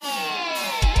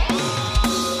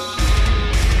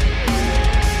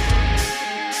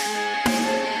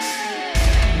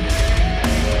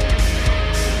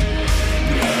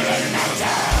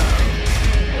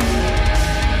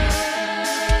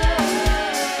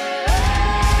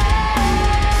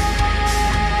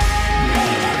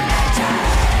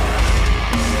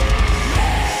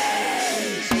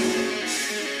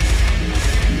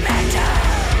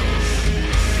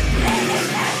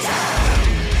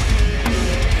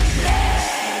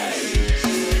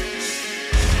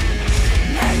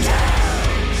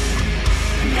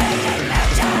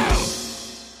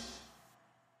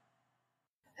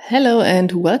Hello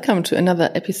and welcome to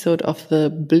another episode of the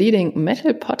Bleeding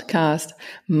Metal podcast.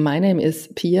 My name is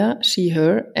Pia, she,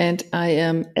 her, and I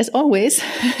am, as always,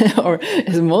 or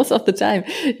as most of the time,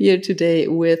 here today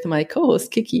with my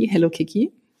co-host Kiki. Hello,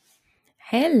 Kiki.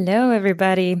 Hello,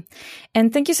 everybody.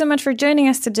 And thank you so much for joining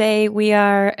us today. We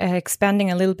are expanding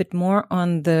a little bit more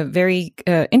on the very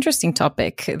interesting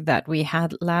topic that we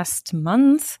had last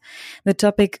month, the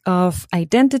topic of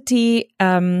identity,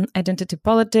 identity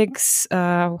politics,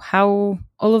 how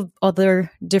all of other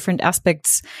different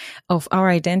aspects of our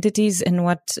identities and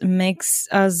what makes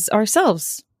us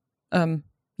ourselves.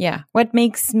 What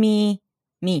makes me,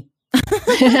 me.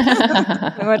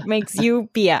 What makes you,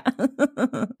 Pia.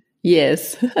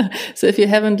 Yes. So if you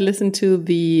haven't listened to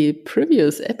the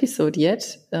previous episode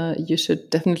yet, you should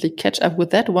definitely catch up with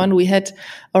that one. We had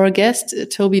our guest,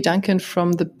 Toby Duncan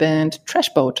from the band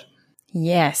Trashboat.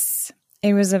 Yes.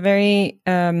 It was a very,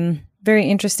 very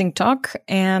interesting talk.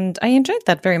 And I enjoyed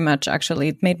that very much, actually.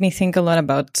 It made me think a lot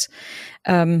about,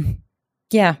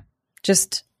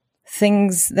 just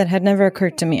things that had never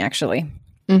occurred to me, actually.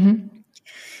 Mm-hmm.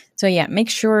 So yeah, make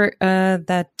sure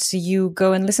that you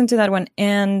go and listen to that one.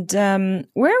 And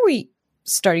where are we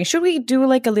starting? Should we do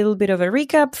like a little bit of a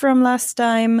recap from last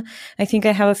time? I think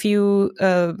I have a few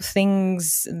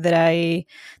things that I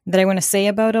want to say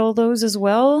about all those as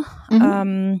well,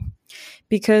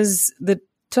 because the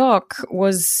talk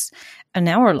was an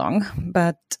hour long,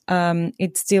 but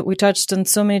we touched on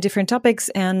so many different topics,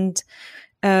 and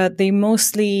they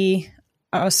mostly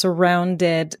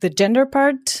surrounded the gender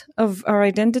part of our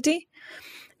identity,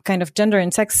 kind of gender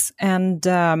and sex. And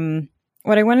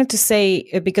what I wanted to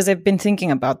say, because I've been thinking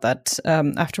about that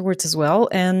afterwards as well,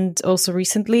 and also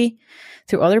recently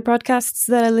through other podcasts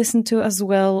that I listened to as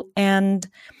well. And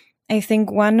I think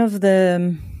one of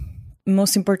the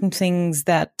most important things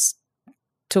that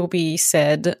Toby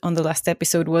said on the last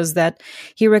episode was that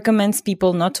he recommends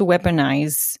people not to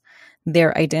weaponize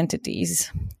their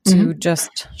identities, to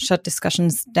just shut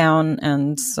discussions down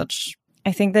and such.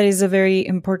 I think that is a very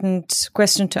important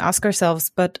question to ask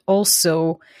ourselves, but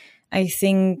also I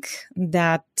think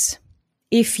that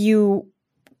if you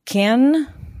can,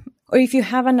 or if you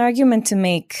have an argument to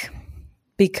make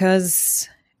because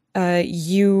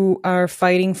you are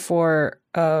fighting for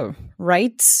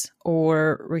rights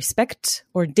or respect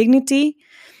or dignity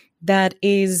that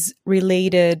is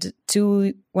related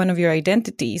to one of your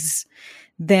identities,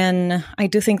 then I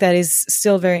do think that is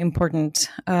still very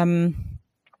important.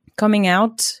 Coming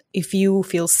out, if you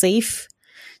feel safe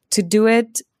to do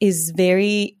it, is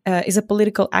a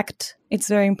political act. It's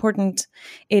very important.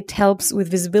 It helps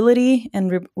with visibility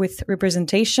and with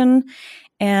representation,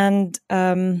 and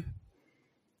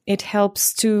it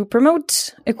helps to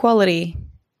promote equality,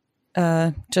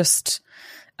 just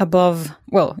above,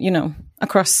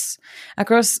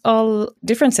 across all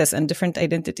differences and different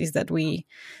identities that we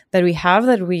have,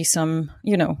 that we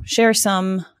share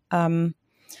some,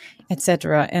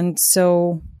 etc. And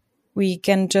so we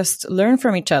can just learn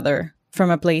from each other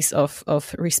from a place of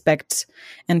respect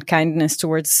and kindness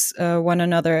towards one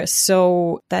another.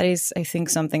 So that is, I think,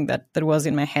 something that was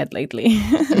in my head lately.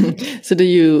 So do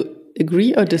you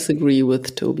agree or disagree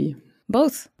with Toby?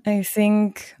 Both. I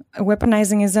think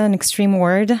weaponizing is an extreme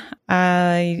word.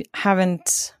 I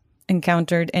haven't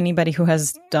encountered anybody who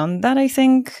has done that, I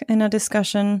think, in a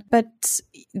discussion. But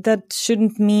that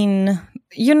shouldn't mean,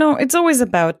 it's always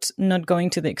about not going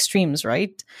to the extremes,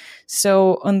 right?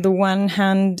 So on the one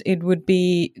hand, it would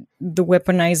be the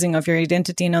weaponizing of your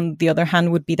identity, and on the other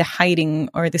hand would be the hiding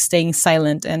or the staying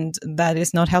silent. And that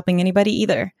is not helping anybody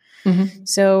either. Mm-hmm.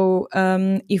 So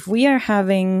if we are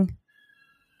having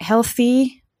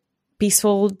healthy,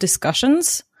 peaceful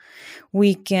discussions,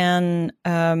 we can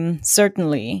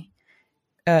certainly,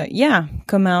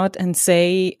 come out and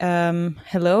say,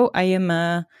 hello, I am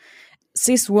a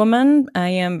cis woman, I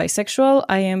am bisexual,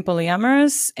 I am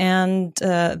polyamorous, and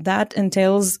that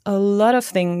entails a lot of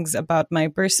things about my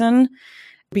person,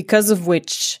 because of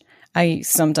which I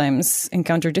sometimes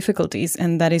encounter difficulties,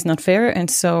 and that is not fair. And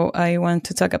so I want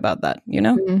to talk about that,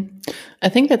 I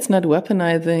think that's not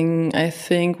weaponizing. I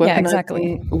think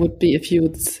weaponizing would be if you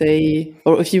would say,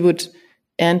 or if you would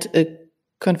end a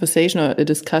conversation or a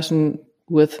discussion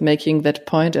with making that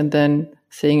point and then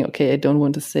saying, okay, I don't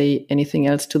want to say anything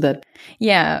else to that.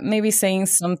 Yeah, maybe saying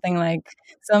something like,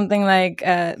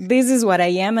 this is what I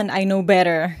am and I know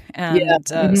better. And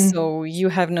so you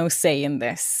have no say in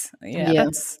this. Yeah.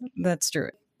 That's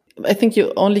true. I think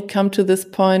you only come to this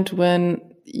point when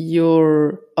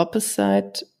your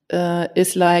opposite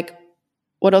is like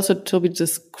what also Toby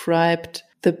described,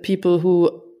 the people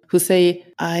who say,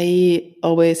 I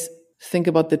always think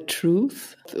about the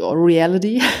truth or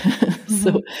reality.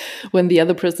 So when the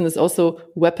other person is also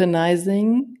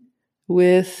weaponizing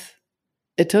with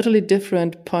a totally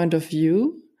different point of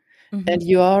view, and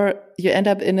you end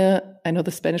up in I know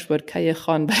the Spanish word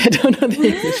callejón, but I don't know the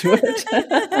English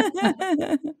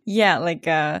word. Yeah, like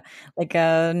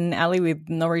an alley with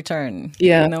no return,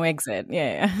 with no exit.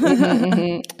 Yeah.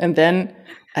 And then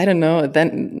I don't know.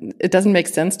 Then it doesn't make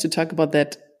sense to talk about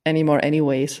that anymore,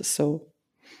 anyways. So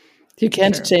you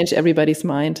can't change everybody's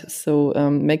mind. So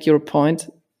make your point,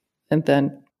 and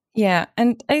then. Yeah,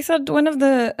 and I thought one of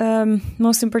the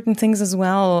most important things as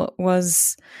well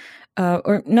was.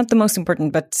 Or not the most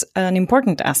important, but an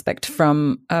important aspect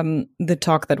from the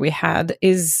talk that we had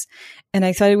is, and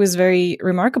I thought it was very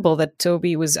remarkable that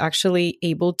Toby was actually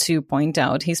able to point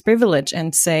out his privilege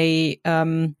and say,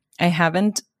 I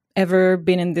haven't ever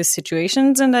been in these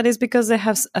situations, and that is because I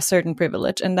have a certain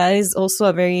privilege. And that is also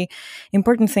a very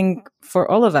important thing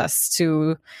for all of us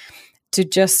to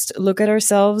just look at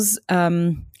ourselves,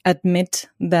 admit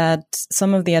that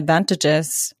some of the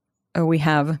advantages we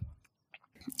have,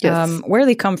 where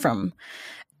they come from,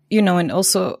 and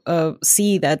also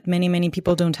see that many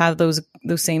people don't have those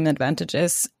same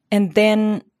advantages, and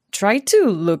then try to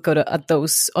look at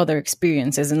those other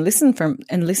experiences and listen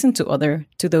to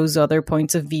those other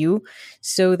points of view,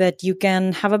 so that you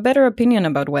can have a better opinion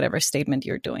about whatever statement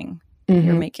you're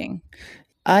making.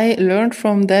 I learned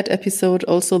from that episode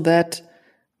also that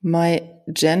my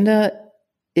gender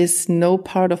is no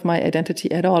part of my identity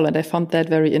at all. And I found that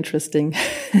very interesting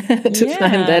to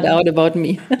find that out about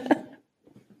me.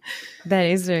 That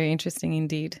is very interesting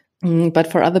indeed. But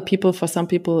for other people, for some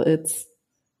people, it's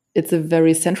a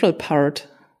very central part,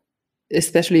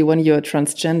 especially when you're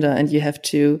transgender and you have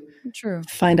to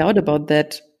find out about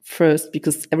that first,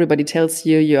 because everybody tells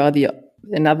you are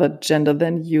another gender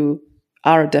than you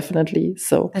are, definitely.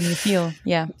 So and you feel.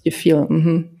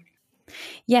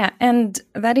 Yeah, and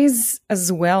that is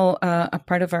as well a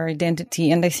part of our identity.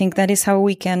 And I think that is how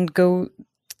we can go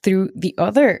through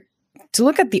to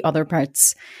look at the other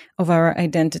parts of our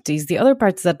identities, the other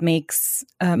parts that make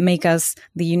us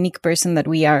the unique person that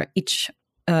we are, each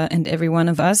and every one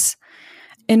of us.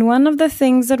 And one of the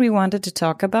things that we wanted to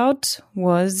talk about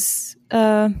was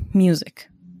music.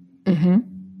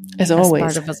 As always.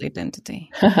 Part of our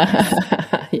identity.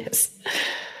 Yes.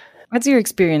 What's your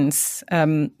experience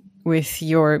with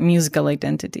your musical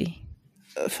identity?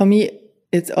 For me,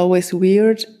 it's always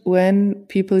weird when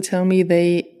people tell me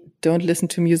they don't listen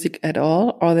to music at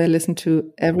all, or they listen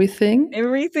to everything.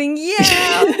 Everything,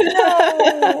 yeah.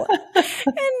 No.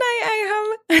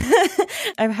 And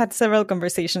I've had several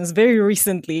conversations very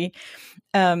recently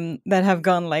that have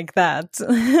gone like that.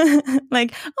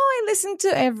 Like, I listen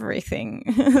to everything.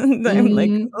 I'm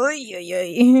like, oy.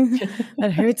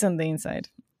 That hurts on the inside.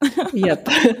 Yep.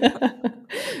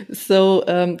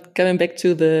 So coming back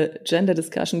to the gender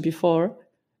discussion before,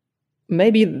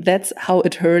 maybe that's how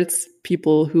it hurts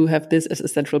people who have this as a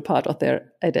central part of their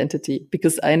identity.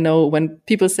 Because I know when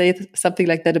people say something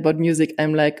like that about music,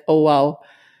 I'm like, oh, wow,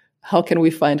 how can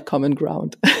we find common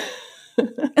ground?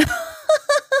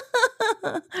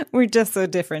 We're just so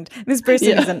different. This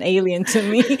person is an alien to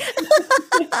me.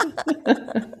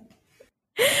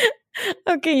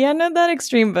 Okay, not that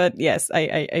extreme, but yes,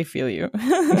 I feel you.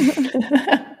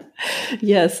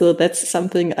 Yeah, so that's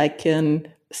something I can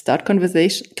start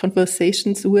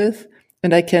conversations with,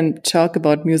 and I can talk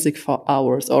about music for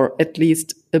hours, or at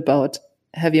least about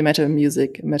heavy metal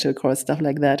music, metalcore, stuff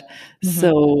like that.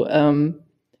 So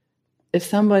if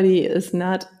somebody is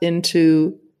not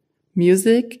into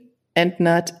music and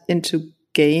not into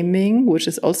gaming, which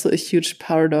is also a huge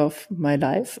part of my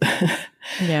life,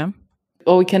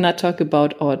 or we cannot talk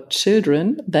about our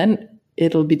children, then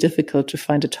it'll be difficult to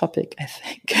find a topic, I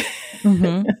think.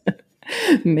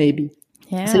 Maybe.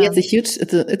 Yeah. So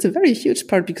it's a very huge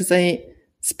part, because I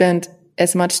spend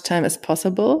as much time as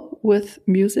possible with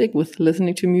music, with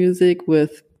listening to music,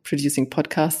 with producing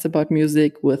podcasts about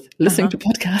music, with listening to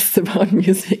podcasts about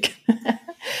music.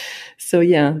 So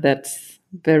yeah, that's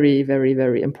very, very,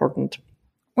 very important.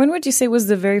 When would you say was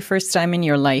the very first time in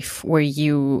your life where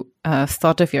you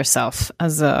thought of yourself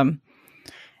as a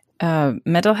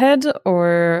metalhead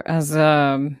or as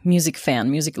a music fan,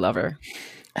 music lover?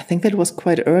 I think that was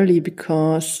quite early,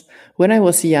 because when I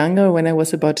was younger, when I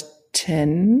was about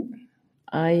 10,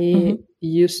 I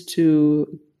used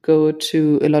to go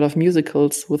to a lot of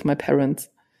musicals with my parents.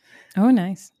 Oh,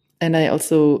 nice. And I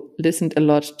also listened a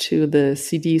lot to the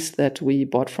CDs that we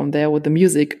bought from there with the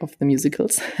music of the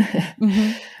musicals.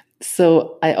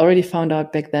 So I already found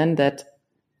out back then that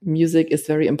music is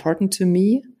very important to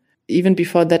me. Even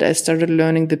before that, I started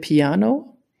learning the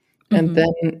piano. And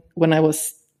then when I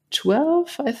was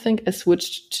 12, I think I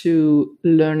switched to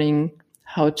learning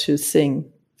how to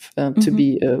sing, to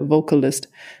be a vocalist.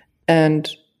 And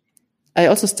I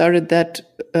also started that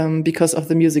because of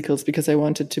the musicals, because I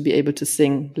wanted to be able to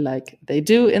sing like they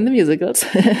do in the musicals,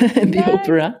 in the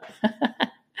opera.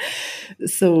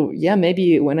 So yeah,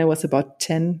 maybe when I was about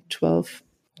 10, 12.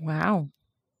 Wow.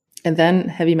 And then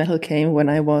heavy metal came when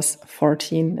I was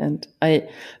 14. And I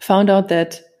found out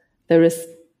that there is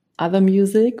other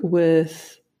music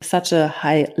with such a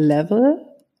high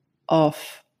level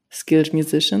of skilled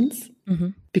musicians.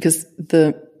 Because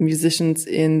the musicians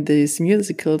in these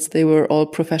musicals, they were all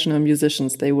professional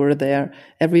musicians. They were there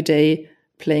every day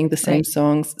playing the same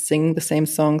songs, singing the same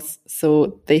songs.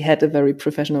 So they had a very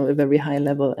professional, a very high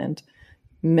level. And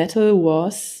metal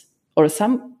was, or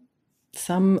some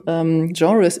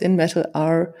genres in metal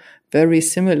are very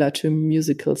similar to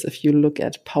musicals. If you look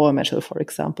at power metal, for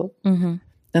example,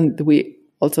 and we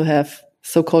also have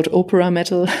so-called opera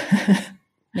metal.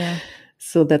 Yeah.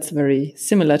 So that's very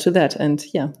similar to that. And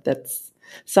yeah, that's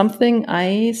something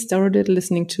I started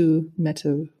listening to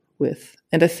metal with.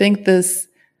 And I think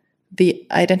the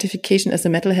identification as a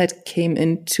metalhead came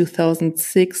in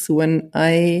 2006 when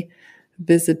I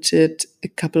visited a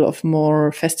couple of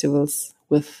more festivals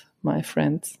with my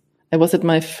friends. I was at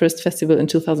my first festival in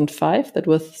 2005. That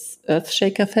was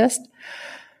Earthshaker Fest.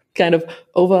 Kind of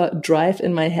overdrive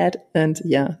in my head. And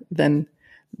yeah, then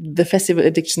the festival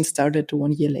addiction started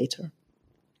 1 year later.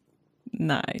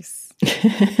 Nice.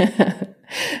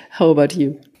 How about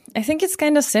you? I think it's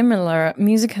kind of similar.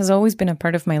 Music has always been a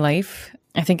part of my life.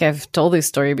 I think I've told this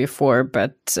story before,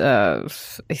 but I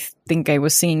think I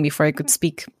was singing before I could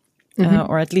speak,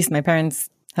 or at least my parents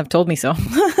have told me so.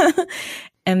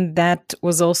 And that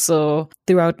was also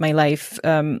throughout my life.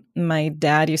 My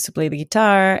dad used to play the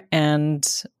guitar, and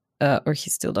or he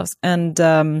still does. And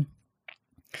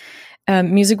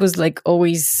music was like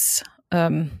always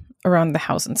around the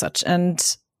house and such. And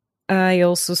I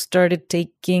also started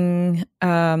taking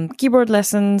keyboard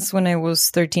lessons when I was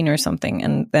 13 or something.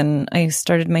 And then I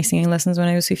started my singing lessons when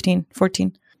I was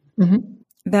 14.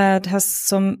 That is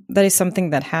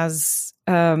something that has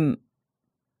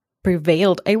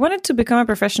prevailed. I wanted to become a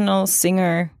professional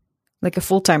singer, like a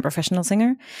full-time professional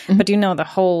singer. But the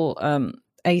whole,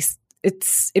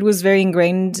 it was very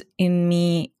ingrained in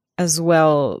me as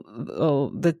well.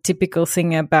 The typical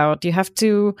thing about you have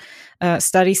to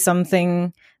study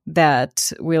something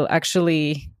that will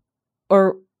actually,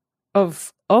 or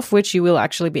of which you will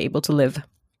actually be able to live.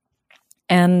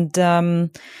 And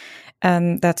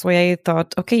that's why I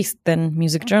thought, okay, then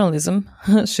music journalism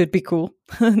should be cool.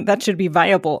 That should be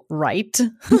viable, right?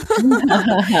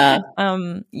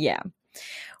 Yeah.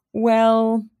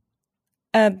 Well,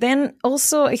 then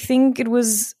also I think it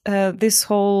was this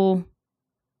whole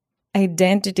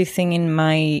identity thing in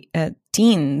my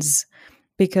teens,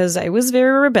 because I was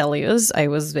very rebellious. I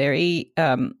was very,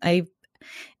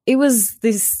 it was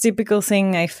this typical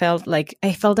thing. I felt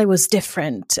I was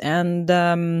different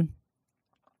and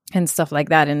stuff like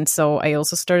that. And so I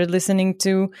also started listening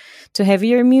to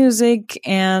heavier music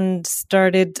and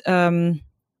started, I've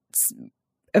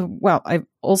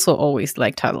also always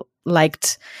liked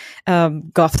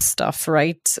goth stuff,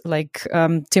 right? Like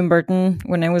Tim Burton.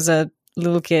 When I was a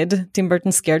little kid, Tim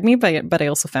Burton scared me, but I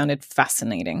also found it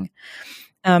fascinating.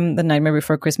 The Nightmare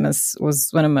Before Christmas was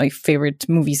one of my favorite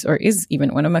movies, or is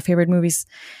even one of my favorite movies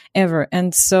ever.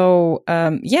 And so,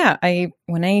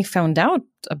 when I found out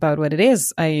about what it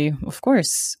is, I, of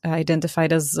course,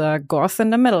 identified as a goth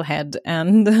and a metalhead.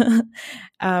 And,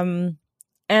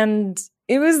 and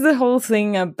it was the whole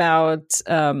thing about,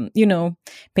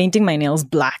 painting my nails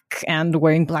black and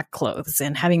wearing black clothes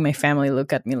and having my family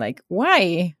look at me like,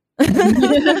 why?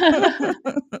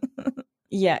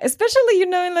 Yeah, especially,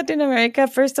 in Latin America,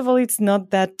 first of all, it's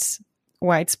not that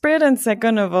widespread. And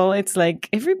second of all, it's like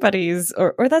everybody's,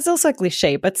 or that's also a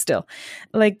cliche, but still,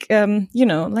 like,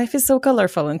 life is so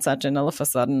colorful and such. And all of a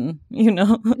sudden, you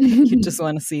just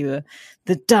want to see the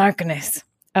darkness.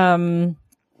 So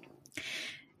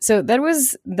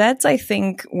that's, I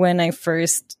think, when I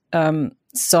first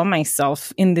saw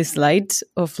myself in this light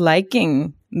of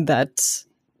liking that,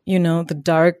 the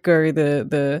darker,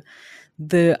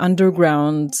 the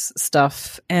underground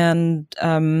stuff. And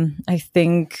I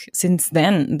think since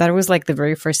then, that was like the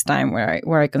very first time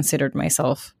where I considered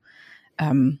myself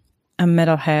a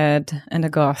metalhead and a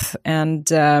goth. And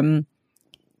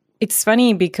it's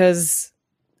funny because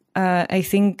I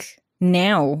think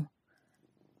now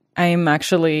I'm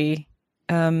actually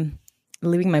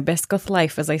living my best goth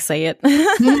life, as I say it. But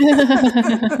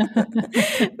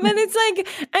it's like,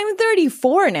 I'm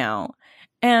 34 now.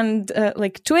 And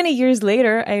like 20 years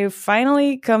later, I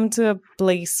finally come to a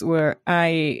place where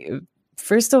I,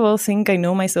 first of all, think I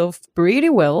know myself pretty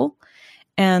well.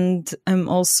 And I'm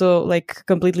also like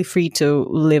completely free to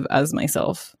live as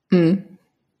myself.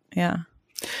 Yeah.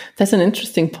 That's an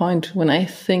interesting point. When I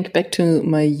think back to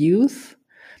my youth,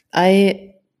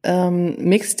 I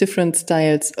mix different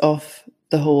styles of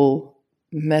the whole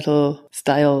metal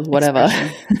style, whatever.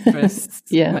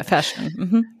 Yeah.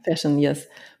 Fashion. Fashion, yes.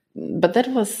 But that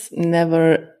was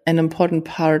never an important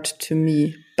part to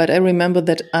me. But I remember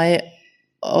that I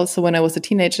also, when I was a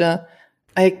teenager,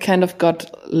 I kind of got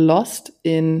lost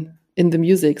in the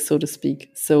music, so to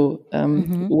speak. So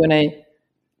when I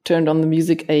turned on the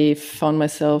music, I found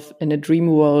myself in a dream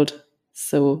world.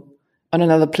 So on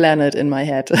another planet in my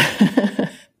head.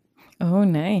 Oh,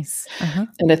 nice.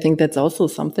 And I think that's also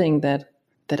something that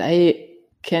I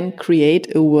can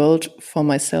create a world for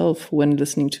myself when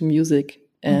listening to music.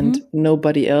 And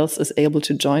nobody else is able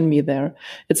to join me there.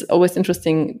 It's always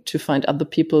interesting to find other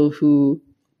people who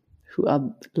are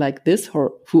like this,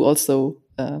 or who also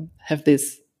have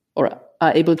this, or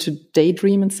are able to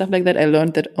daydream and stuff like that. I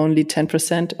learned that only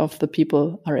 10% of the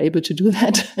people are able to do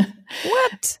that.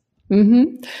 What?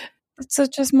 It's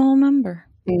such a small number.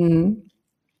 And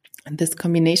this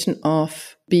combination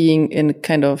of being in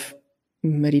kind of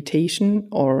meditation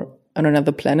or on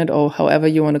another planet, or however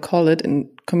you want to call it, in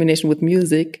combination with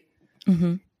music,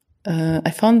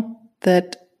 I found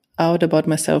that out about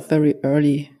myself very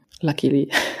early, luckily.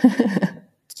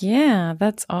 Yeah,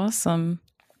 that's awesome.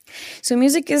 So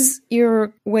music is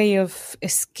your way of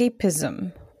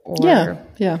escapism? Or...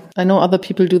 Yeah. I know other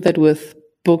people do that with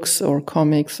books or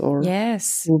comics or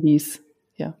movies.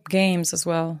 Yeah. Games as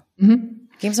well.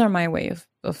 Games are my way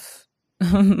of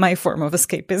my form of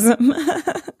escapism.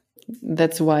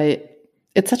 That's why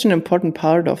it's such an important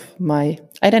part of my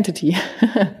identity.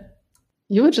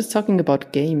 You were just talking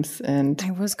about games, and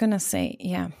I was going to say,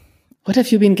 yeah. What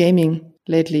have you been gaming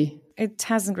lately? It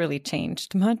hasn't really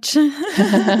changed much.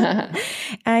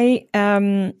 I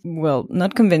well,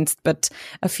 not convinced, but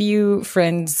a few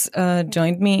friends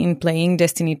joined me in playing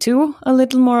Destiny 2 a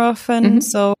little more often.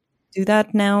 So do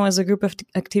that now as a group of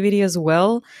activity as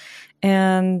well.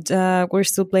 And we're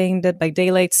still playing Dead by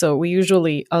Daylight, so we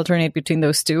usually alternate between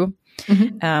those two.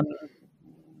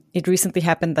 It recently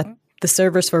happened that the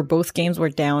servers for both games were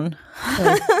down.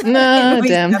 No,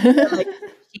 damn. Like,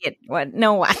 shit, what?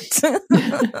 No, what?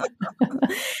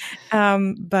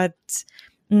 But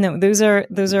no, those are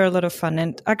a lot of fun.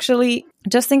 And actually,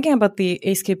 just thinking about the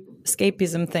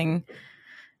escapism thing,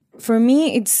 for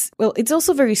me, it's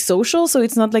also very social. So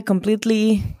it's not like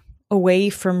completely away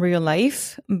from real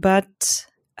life, but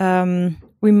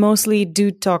we mostly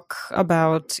do talk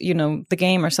about, the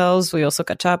game ourselves. We also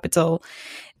catch up.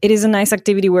 It is a nice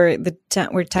activity where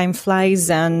where time flies,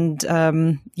 and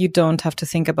you don't have to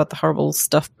think about the horrible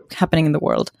stuff happening in the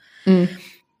world.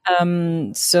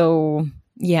 So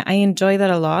yeah, I enjoy that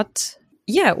a lot.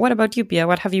 Yeah. What about you, Pia?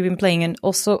 What have you been playing? And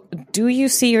also, do you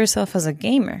see yourself as a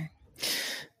gamer?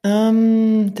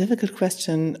 Difficult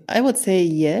question. I would say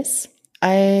yes.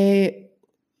 I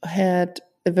had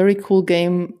a very cool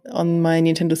game on my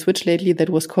Nintendo Switch lately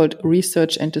that was called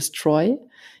Research and Destroy.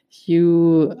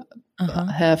 You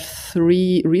have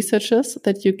 3 researchers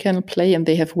that you can play, and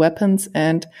they have weapons,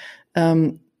 and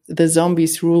the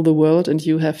zombies rule the world, and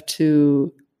you have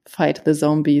to fight the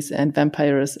zombies and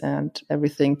vampires and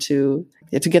everything to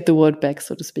get the world back,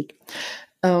 so to speak.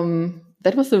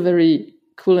 That was a very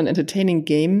cool and entertaining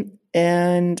game.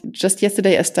 And just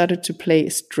yesterday I started to play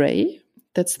Stray.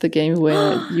 That's the game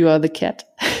where you are the cat.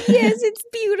 Yes, it's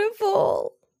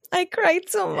beautiful. I cried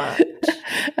so much.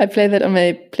 I play that on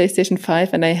my PlayStation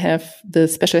 5, and I have the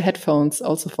special headphones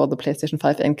also for the PlayStation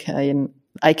 5. And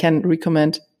I can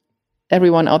recommend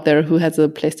everyone out there who has a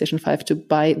PlayStation 5 to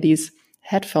buy these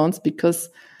headphones, because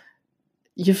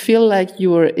you feel like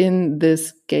you are in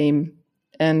this game.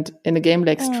 And in a game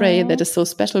like Stray, that is so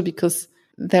special because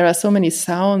there are so many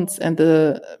sounds, and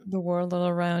the world all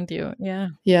around you. Yeah.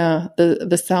 Yeah.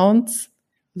 The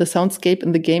soundscape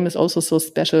in the game is also so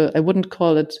special. I wouldn't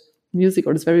call it music,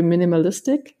 or it's very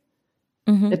minimalistic,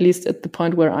 at least at the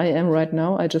point where I am right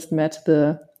now. I just met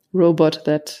the robot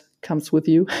that comes with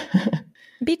you.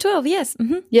 B12, yes.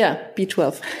 Yeah,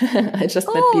 B12. I just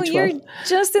met B12. Oh, you're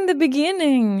just in the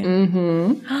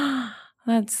beginning.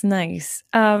 That's nice.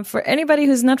 For anybody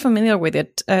who's not familiar with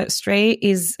it, Stray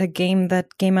is a game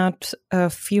that came out a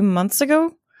few months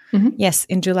ago. Yes,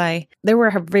 in July. There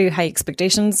were very high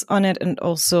expectations on it, and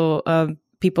also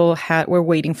people were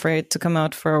waiting for it to come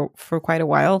out for quite a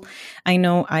while. I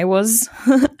know I was.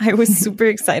 I was super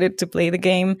excited to play the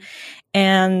game,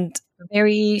 and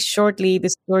Very shortly, the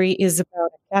story is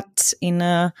about a cat in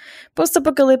a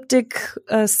post-apocalyptic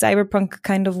cyberpunk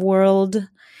kind of world.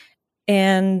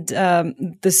 And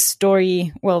the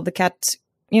story, well, the cat,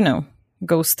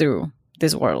 goes through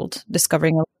this world,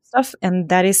 discovering a lot of stuff. And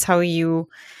that is how you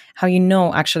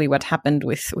know actually what happened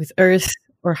with Earth,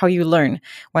 or how you learn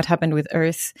what happened with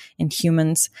Earth and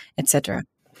humans, etc.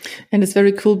 And it's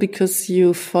very cool because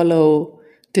you follow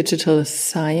digital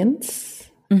science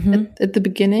at the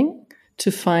beginning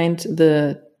to find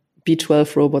the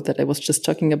B12 robot that I was just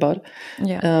talking about.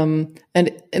 Yeah. And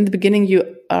in the beginning,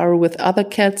 you are with other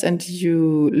cats and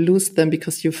you lose them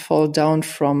because you fall down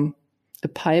from a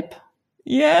pipe.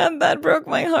 Yeah, that broke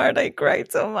my heart. I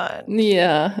cried so much.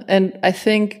 Yeah. And I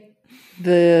think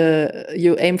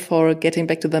you aim for getting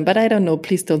back to them, but I don't know.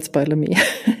 Please don't spoil me.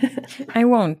 I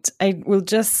won't. I will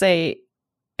just say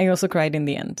I also cried in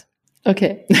the end.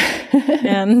 Okay.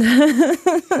 And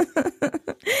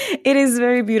it is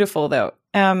very beautiful though.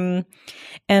 And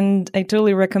I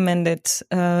totally recommend it.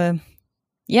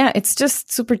 It's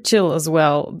just super chill as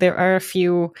well. There are a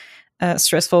few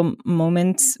stressful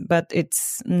moments, but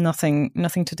it's nothing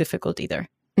too difficult either.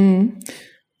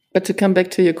 But to come back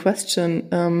to your question,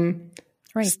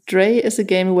 right. Stray is a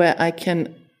game where I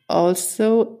can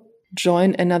also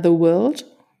join another world.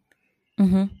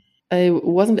 I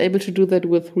wasn't able to do that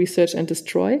with Research and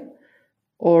Destroy.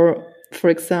 Or, for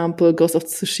example, Ghost of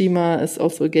Tsushima is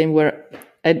also a game where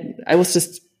I was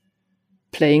just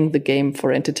playing the game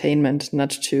for entertainment,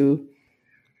 not for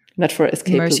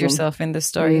escapism. Immerse yourself in the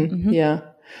story. Yeah.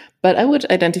 But I would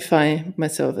identify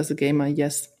myself as a gamer,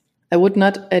 yes. I would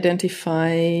not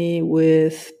identify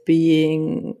with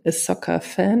being a soccer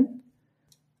fan.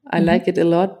 I like it a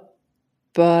lot,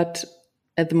 but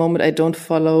at the moment I don't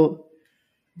follow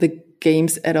the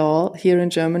games at all here in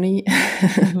Germany.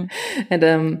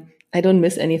 And I don't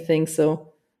miss anything.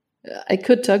 So I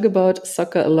could talk about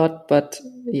soccer a lot, but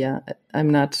yeah, I'm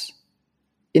not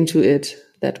into it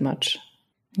that much.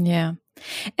 Yeah.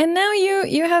 And now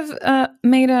you have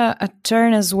made a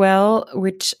turn as well,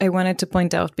 which I wanted to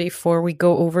point out before we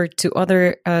go over to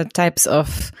other types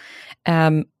of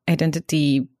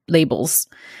identity labels.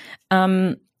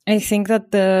 I think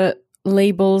that the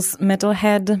labels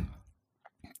metalhead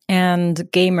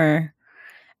and gamer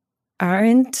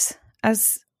aren't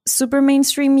as super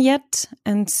mainstream yet.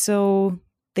 And so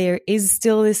there is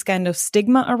still this kind of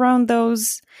stigma around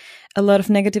those, a lot of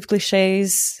negative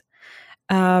cliches.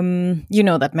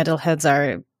 That metalheads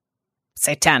are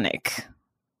satanic,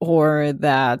 or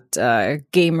that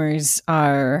gamers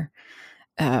are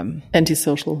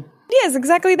antisocial. Yes,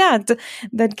 exactly that.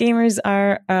 That gamers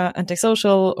are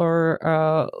antisocial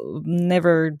or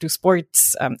never do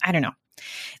sports. I don't know.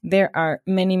 There are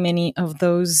many, many of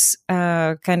those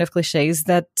kind of cliches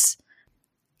that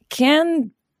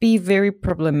can be very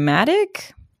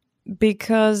problematic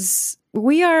because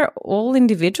we are all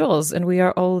individuals and we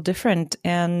are all different.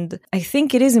 And I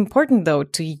think it is important, though,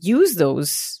 to use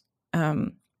those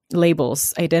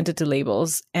labels, identity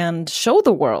labels, and show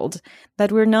the world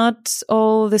that we're not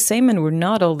all the same and we're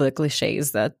not all the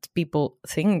cliches that people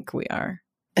think we are.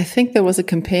 I think there was a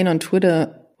campaign on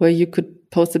Twitter where you could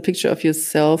post a picture of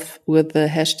yourself with the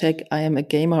hashtag I am a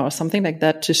gamer or something like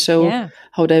that to show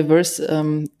how diverse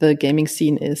the gaming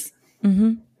scene is.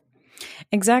 Mm-hmm.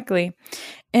 Exactly.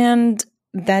 And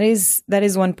that is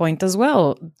one point as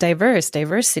well.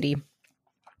 Diversity.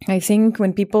 I think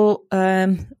when people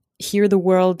hear the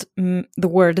word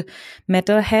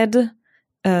metalhead,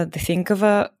 they think of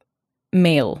a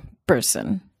male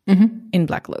person in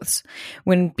black clothes.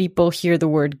 When people hear the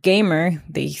word gamer,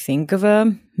 they think of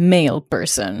a male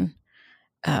person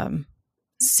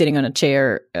sitting on a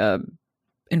chair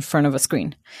in front of a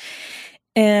screen.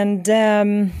 And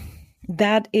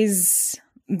that is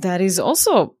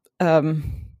also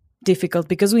difficult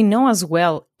because we know as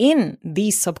well in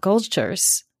these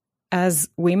subcultures, as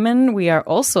women, we are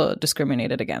also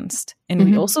discriminated against, and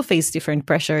we also face different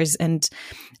pressures and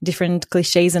different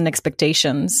cliches and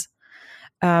expectations.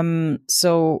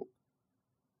 So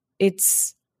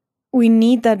we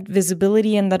need that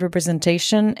visibility and that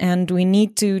representation, and we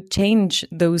need to change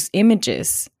those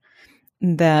images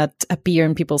that appear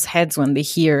in people's heads when they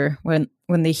hear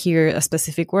a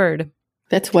specific word.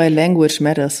 That's why language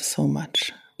matters so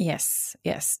much. Yes.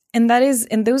 And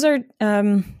those are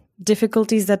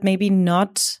difficulties that maybe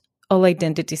not all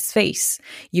identities face.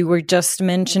 You were just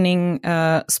mentioning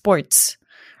sports,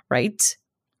 right?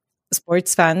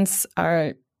 Sports fans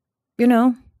are,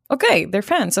 okay, they're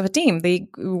fans of a team. They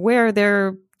wear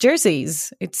their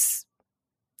jerseys. It's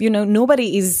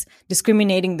Nobody is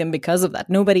discriminating them because of that.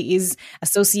 Nobody is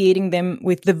associating them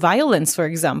with the violence, for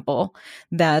example,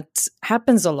 that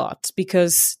happens a lot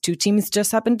because two teams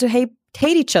just happen to hate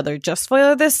each other just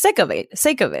for the sake of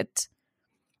it.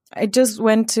 I just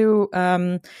went to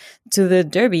the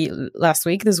derby last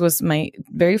week. This was my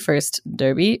very first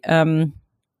derby,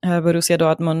 Borussia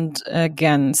Dortmund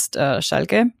against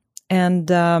Schalke, and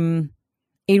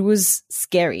it was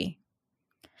scary.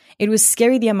 It was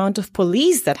scary the amount of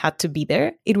police that had to be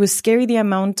there. It was scary the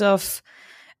amount of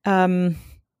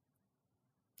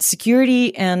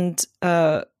security and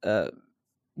how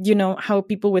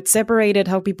people were separated,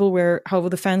 how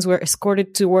the fans were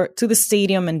escorted to the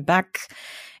stadium and back.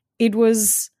 It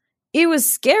was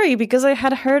scary because I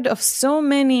had heard of so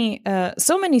many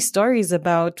stories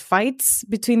about fights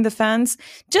between the fans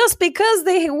just because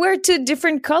they wear two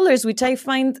different colors, which I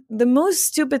find the most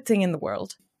stupid thing in the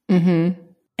world. Mm-hmm.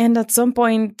 And at some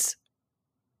point,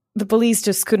 the police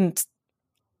just couldn't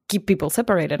keep people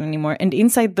separated anymore. And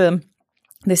inside the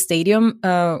stadium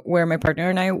where my partner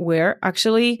and I were,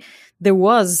 actually, there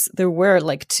were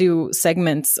like two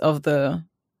segments of the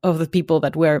people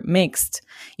that were mixed,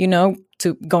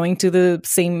 to going to the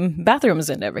same bathrooms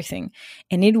and everything.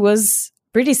 And it was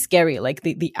pretty scary, like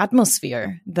the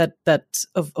atmosphere that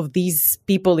of these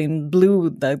people in blue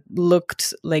that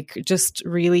looked like just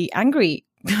really angry,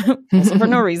 also for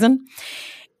no reason.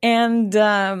 And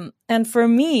for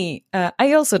me,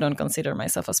 I also don't consider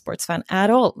myself a sports fan at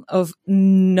all, of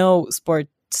no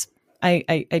sports.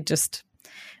 I just,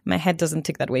 my head doesn't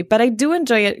tick that way, but I do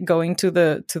enjoy it going to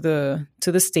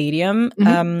the stadium,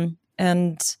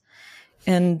 and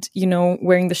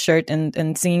wearing the shirt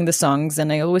and singing the songs.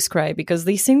 And I always cry because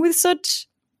they sing with such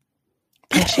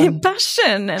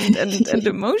passion and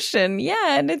emotion.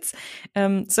 Yeah. And it's,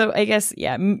 so I guess,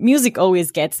 yeah, music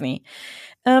always gets me.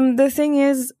 The thing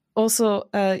is also,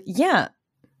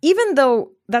 even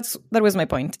though that was my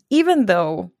point, even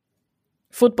though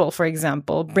football, for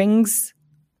example, brings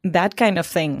that kind of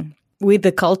thing with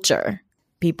the culture,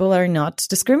 people are not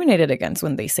discriminated against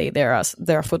when they say they're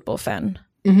a football fan.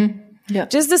 Mm-hmm. Yeah.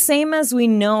 Just the same as we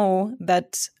know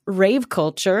that rave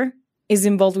culture is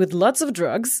involved with lots of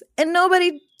drugs and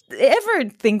nobody ever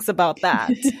thinks about that.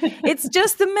 It's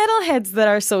just the metalheads that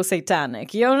are so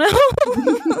satanic,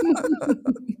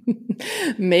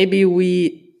 Maybe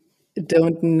we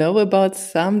don't know about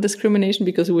some discrimination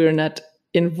because we are not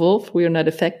involved, we are not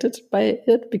affected by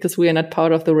it, because we are not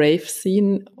part of the rave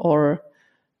scene or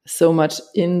so much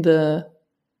in the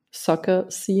soccer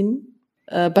scene.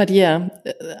 But yeah,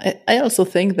 I also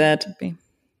think that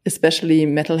especially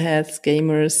metalheads,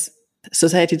 gamers,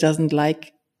 society doesn't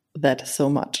like that so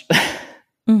much.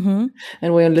 Mm-hmm.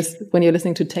 And when you're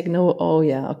listening to techno, oh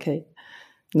yeah, okay,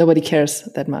 nobody cares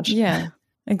that much. Yeah,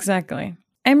 exactly.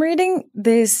 I'm reading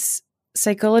this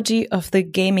Psychology of the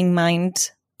Gaming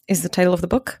Mind is the title of the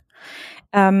book.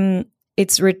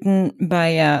 It's written by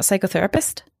a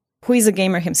psychotherapist who is a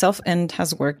gamer himself and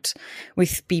has worked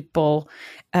with people,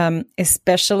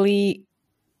 especially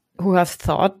who have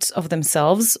thought of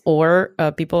themselves or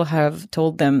people have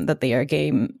told them that they are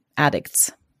game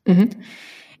addicts. Mm-hmm.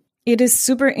 It is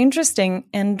super interesting.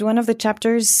 And one of the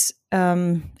chapters,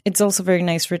 it's also very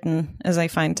nice written, as I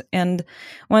find. And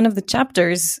one of the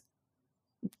chapters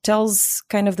tells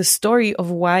kind of the story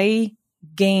of why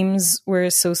games were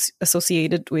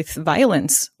associated with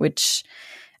violence, which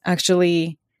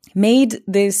actually made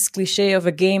this cliche of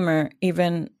a gamer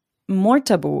even more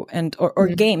taboo, and or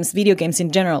games, video games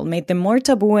in general, made them more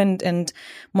taboo and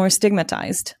more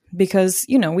stigmatized, because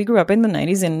we grew up in the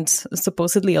 90s and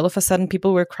supposedly all of a sudden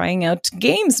people were crying out,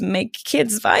 games make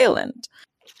kids violent.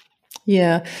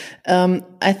 Yeah,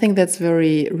 I think that's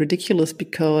very ridiculous,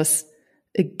 because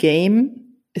a game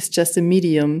is just a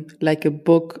medium, like a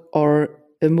book or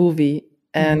a movie,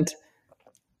 and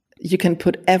you can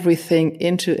put everything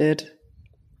into it.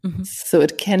 Mm-hmm. So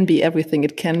it can be everything.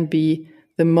 It can be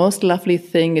the most lovely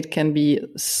thing. It can be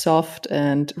soft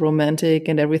and romantic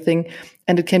and everything.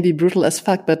 And it can be brutal as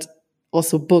fuck, but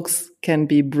also books can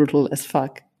be brutal as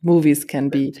fuck. Movies can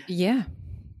be. Yeah.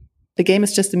 The game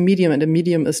is just a medium, and a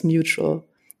medium is neutral.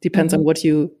 Depends on what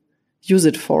you use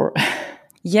it for.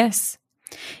 Yes.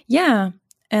 Yeah.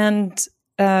 And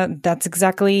that's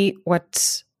exactly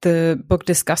what the book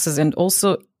discusses, and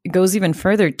also it goes even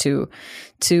further to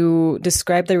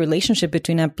describe the relationship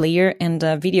between a player and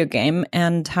a video game,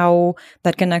 and how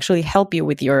that can actually help you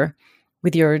with your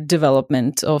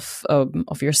development of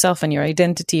yourself and your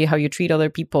identity, how you treat other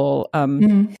people.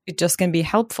 It just can be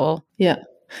helpful. Yeah,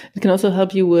 it can also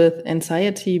help you with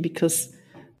anxiety, because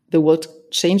the world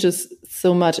changes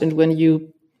so much, and when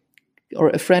you or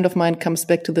a friend of mine comes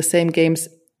back to the same games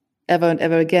ever and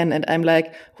ever again. And I'm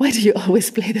like, why do you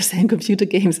always play the same computer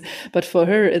games? But for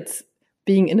her, it's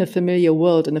being in a familiar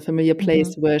world, in a familiar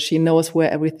place where she knows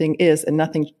where everything is and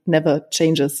nothing never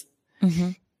changes.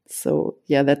 So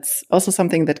yeah, that's also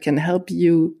something that can help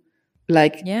you,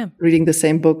 like reading the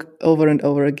same book over and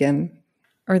over again.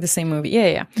 Or the same movie.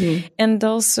 Yeah. And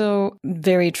also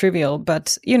very trivial,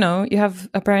 but you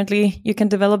can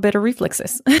develop better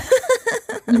reflexes.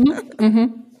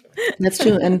 That's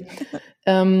true.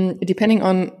 And depending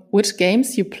on which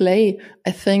games you play,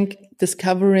 I think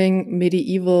discovering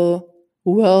medieval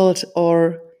world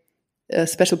or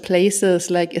special places,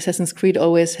 like Assassin's Creed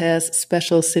always has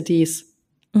special cities,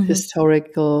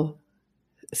 historical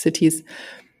cities.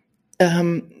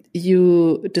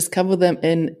 You discover them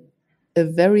in a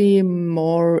very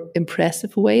more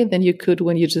impressive way than you could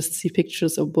when you just see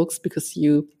pictures or books, because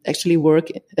you actually walk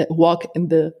in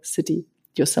the city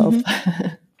yourself.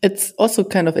 It's also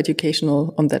kind of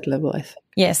educational on that level, I think.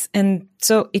 Yes, and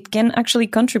so it can actually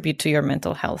contribute to your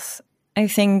mental health. I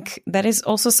think that is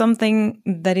also something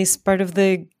that is part of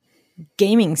the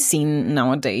gaming scene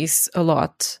nowadays a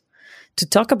lot, to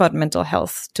talk about mental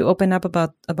health, to open up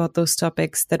about those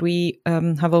topics that we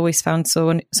have always found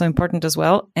so important as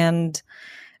well. And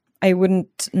I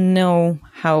wouldn't know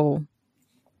how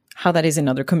that is in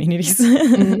other communities.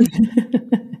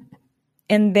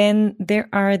 And then there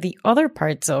are the other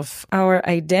parts of our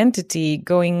identity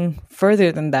going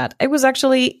further than that. I was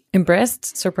actually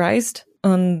surprised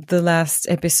on the last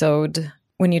episode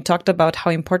when you talked about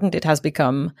how important it has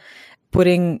become,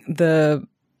 putting the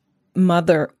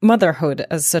motherhood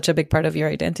as such a big part of your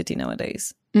identity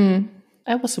nowadays.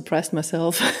 I was surprised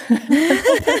myself.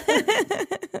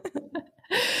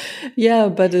 Yeah,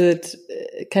 but it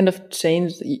kind of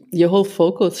changed. Your whole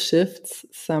focus shifts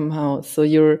somehow. So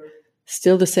you're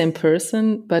still the same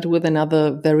person, but with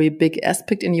another very big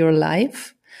aspect in your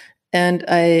life. And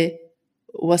I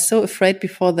was so afraid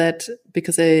before that,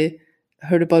 because I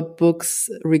heard about books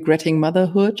regretting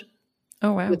motherhood.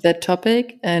 Oh, wow. With that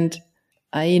topic. And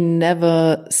I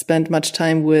never spent much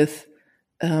time with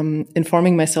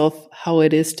informing myself how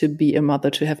it is to be a mother,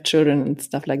 to have children and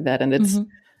stuff like that. And it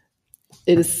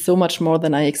is so much more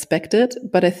than I expected,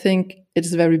 but I think it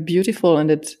is very beautiful,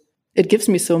 and it gives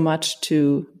me so much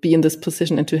to be in this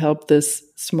position and to help this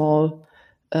small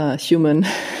human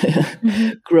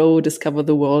grow, discover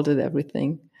the world and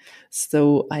everything.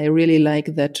 So I really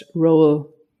like that role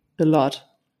a lot.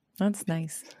 That's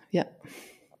nice. Yeah.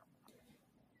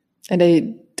 And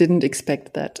I didn't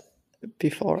expect that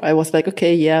before. I was like,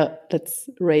 okay, yeah, let's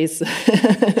raise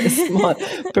a small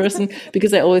person,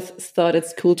 because I always thought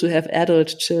it's cool to have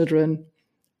adult children,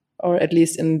 or at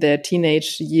least in their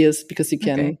teenage years, because you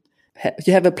can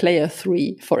you have a player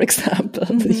 3, for example.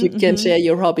 You can share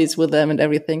your hobbies with them and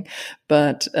everything.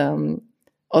 But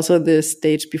also the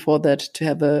stage before that, to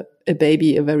have a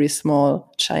baby, a very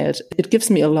small child, it gives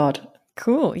me a lot.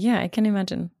 Cool. Yeah, I can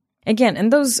imagine. Again,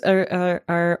 and those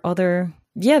are other,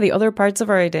 the other parts of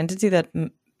our identity that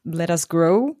let us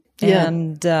grow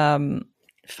and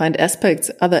find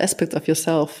other aspects of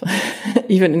yourself.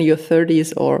 Even in your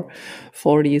 30s or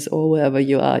 40s or wherever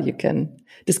you are, you can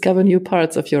discover new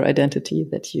parts of your identity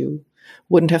that you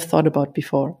wouldn't have thought about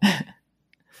before.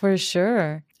 For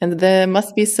sure. And there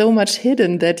must be so much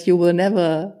hidden that you will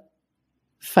never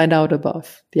find out about.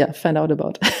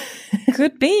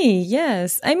 Could be,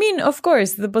 yes. I mean, of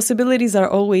course, the possibilities are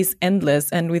always endless.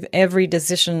 And with every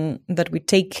decision that we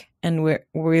take, and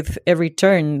with every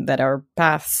turn that our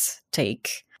paths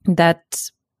take, that,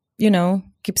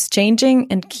 keeps changing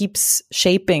and keeps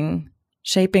shaping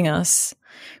us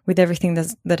with everything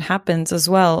that happens as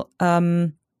well.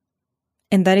 And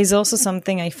that is also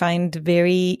something I find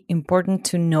very important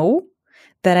to know,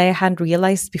 that I hadn't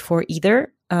realized before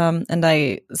either. And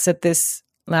I said this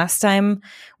last time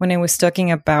when I was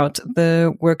talking about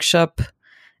the workshop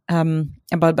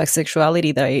about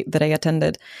bisexuality that I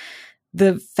attended.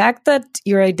 The fact that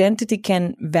your identity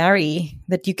can vary,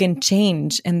 that you can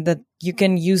change, and that you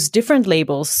can use different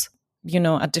labels,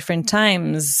 at different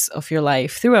times of your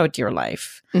life, throughout your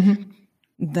life.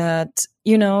 That,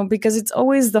 because it's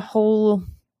always the whole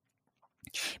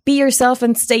be yourself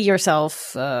and stay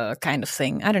yourself kind of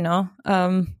thing. I don't know.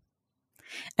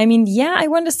 I mean, I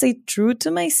want to stay true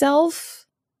to myself,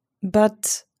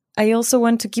 but I also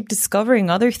want to keep discovering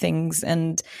other things,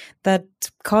 and that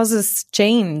causes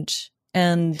change.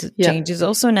 And change is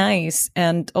also nice.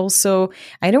 And also,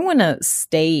 I don't want to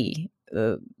stay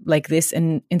like this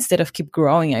and instead of keep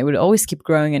growing. I would always keep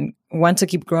growing and want to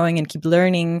keep growing and keep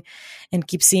learning and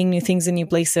keep seeing new things in new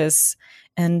places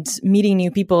and meeting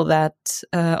new people that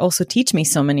also teach me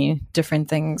so many different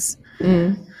things.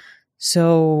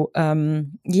 So,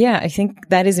 I think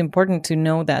that is important to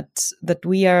know that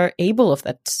we are able of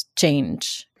that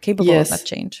change, capable of that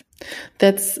change.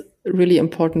 That's really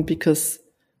important because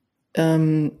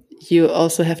you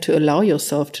also have to allow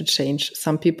yourself to change.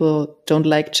 Some people don't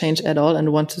like change at all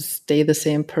and want to stay the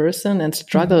same person and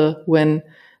struggle when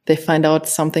they find out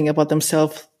something about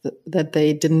themselves that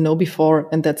they didn't know before.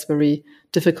 And that's very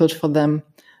difficult for them.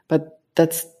 But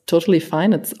that's totally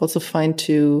fine. It's also fine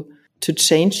to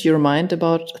change your mind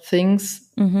about things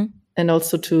and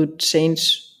also to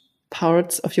change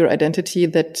parts of your identity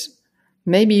that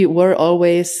maybe were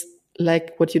always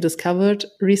like what you discovered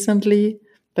recently,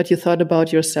 but you thought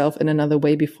about yourself in another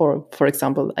way before. For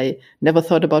example, I never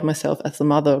thought about myself as a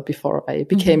mother before I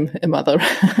became a mother.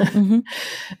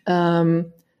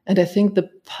 And I think the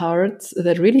parts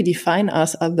that really define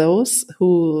us are those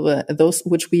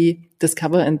which we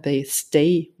discover and they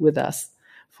stay with us.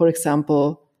 For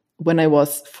example, when I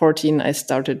was 14, I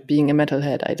started being a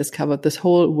metalhead. I discovered this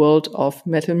whole world of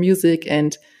metal music,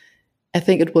 and I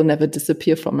think it will never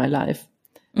disappear from my life.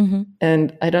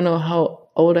 And I don't know how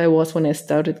old I was when I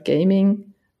started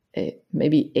gaming,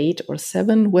 maybe 8 or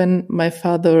 7, when my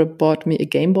father bought me a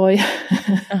Game Boy.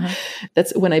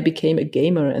 That's when I became a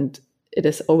gamer, and it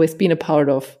has always been a part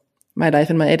of my life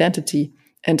and my identity.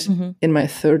 And in my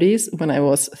 30s, when I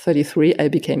was 33, I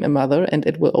became a mother, and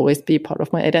it will always be part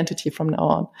of my identity from now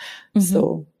on.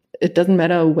 So it doesn't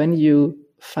matter when you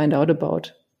find out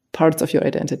about parts of your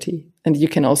identity, and you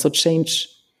can also change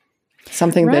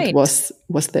something that was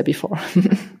there before.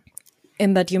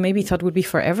 And that you maybe thought would be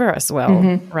forever as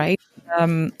well, right?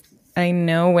 I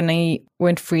know when I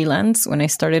went freelance, when I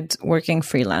started working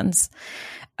freelance,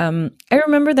 I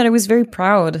remember that I was very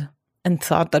proud and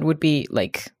thought that would be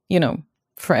like,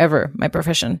 forever, my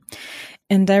profession.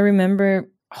 And I remember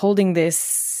holding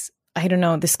this,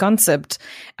 this concept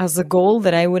as a goal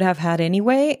that I would have had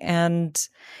anyway. And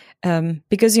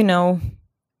because,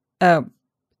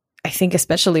 I think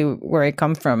especially where I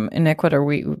come from in Ecuador,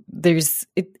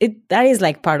 that is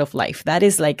like part of life. That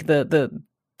is like the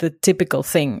typical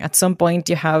thing. At some point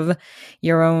you have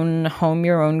your own home,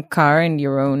 your own car, and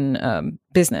your own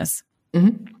business.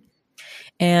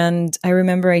 And I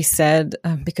remember I said,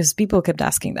 because people kept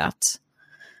asking that,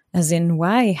 as in,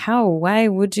 why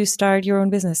would you start your own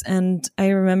business? And I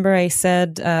remember I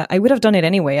said, I would have done it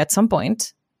anyway at some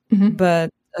point,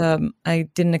 but I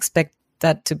didn't expect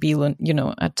that to be,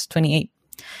 at 28.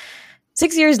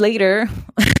 6 years later,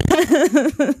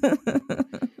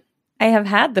 I have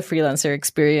had the freelancer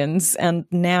experience, and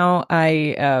now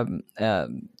I have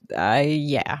other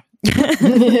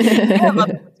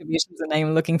motivations, and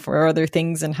I'm looking for other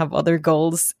things and have other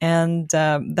goals, and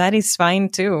that is fine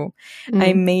too.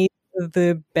 I made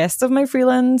the best of my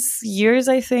freelance years,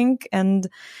 I think, and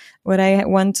what I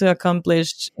want to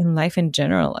accomplish in life in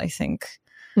general, I think,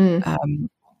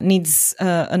 needs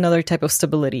another type of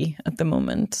stability at the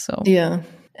moment. So yeah,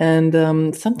 and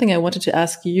something I wanted to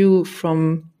ask you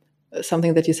from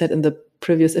something that you said in the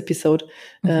previous episode.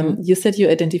 You said you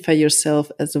identify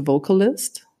yourself as a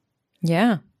vocalist.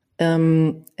 Yeah.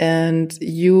 And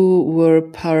you were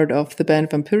part of the band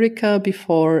Vampirica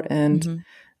before, and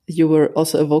you were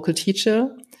also a vocal teacher.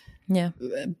 Yeah.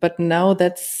 But now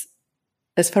that's,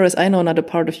 as far as I know, not a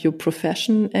part of your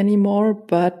profession anymore,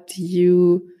 but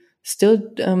you still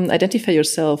identify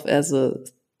yourself as a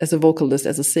vocalist,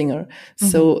 as a singer.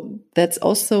 So that's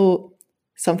also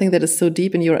something that is so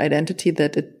deep in your identity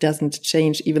that it doesn't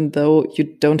change, even though you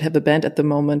don't have a band at the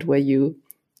moment where you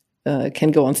can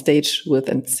go on stage with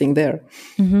and sing there.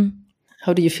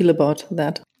 How do you feel about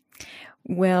that?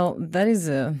 Well, that is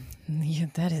a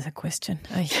question.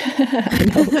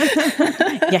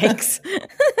 Yikes.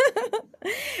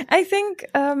 I think...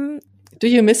 do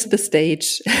you miss the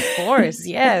stage? Of course,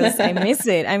 yes, I miss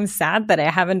it. I'm sad that I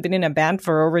haven't been in a band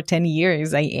for over 10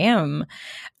 years. I am.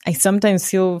 I sometimes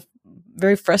feel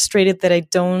very frustrated that I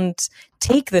don't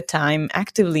take the time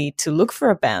actively to look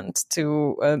for a band,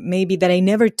 to maybe that I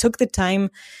never took the time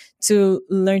to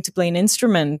learn to play an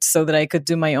instrument so that I could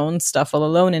do my own stuff all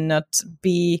alone and not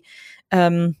be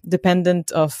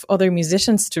dependent of other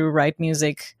musicians to write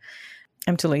music.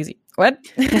 I'm too lazy. What?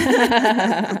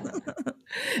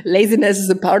 Laziness is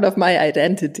a part of my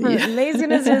identity.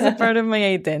 Laziness is a part of my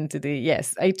identity.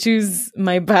 Yes, I choose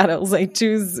my battles. I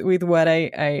choose with what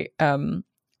I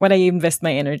invest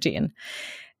my energy in.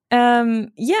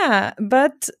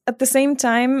 But at the same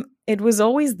time, it was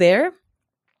always there.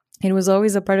 It was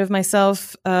always a part of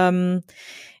myself. And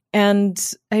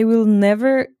I will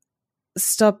never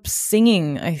stop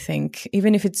singing, I think,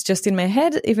 even if it's just in my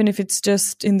head, even if it's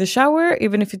just in the shower,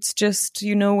 even if it's just,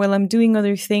 while I'm doing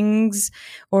other things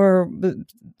or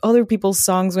other people's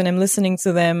songs, when I'm listening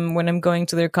to them, when I'm going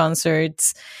to their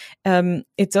concerts.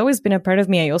 It's always been a part of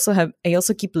me. I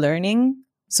also keep learning.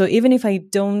 So even if I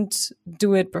don't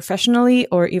do it professionally,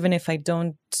 or even if I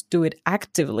don't do it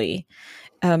actively,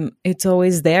 it's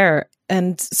always there.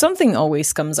 And something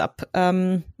always comes up.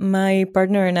 My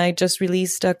partner and I just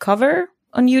released a cover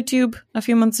on YouTube a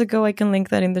few months ago. I can link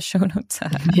that in the show notes.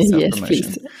 Yes,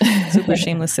 please. Super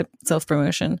shameless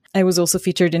self-promotion. I was also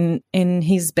featured in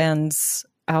his band's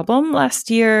album last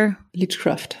year.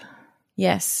 Leechcraft.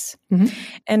 Yes. Mm-hmm.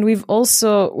 And we've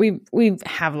also, we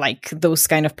have like those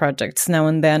kind of projects now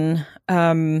and then,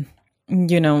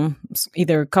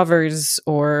 either covers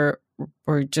or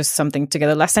just something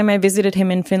together. Last time I visited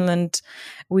him in Finland,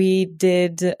 we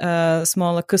did a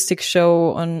small acoustic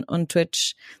show on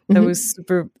Twitch.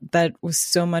 That was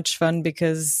so much fun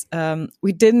because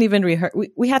we didn't even rehearse.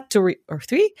 We had two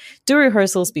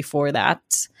rehearsals before that,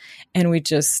 and we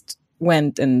just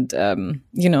went and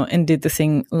and did the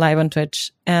thing live on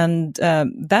Twitch, and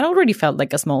that already felt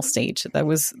like a small stage. It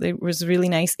was really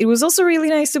nice. It was also really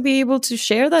nice to be able to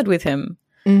share that with him.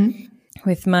 Mm-hmm.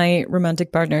 With my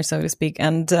romantic partner, so to speak.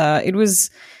 And I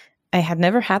had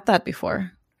never had that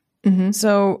before. Mm-hmm.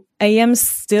 So I am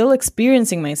still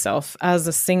experiencing myself as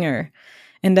a singer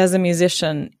and as a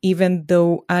musician, even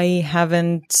though I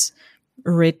haven't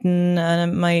written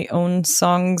my own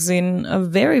songs in a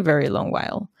very, very long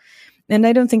while. And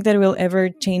I don't think that will ever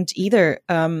change either.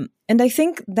 And I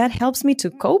think that helps me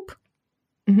to cope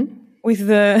with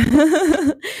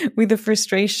the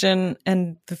frustration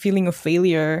and the feeling of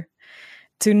failure.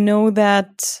 To know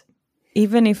that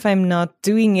even if I'm not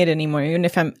doing it anymore, even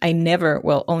if I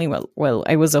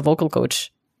was a vocal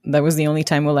coach. That was the only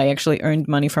time I actually earned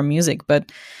money from music.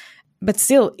 But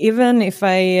still, even if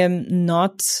I am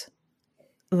not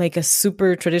like a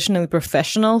super traditionally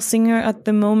professional singer at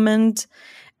the moment,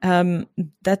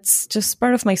 that's just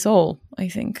part of my soul, I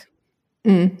think.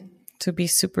 To be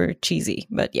super cheesy,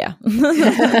 but yeah.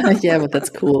 Yeah, but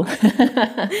that's cool.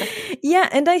 Yeah,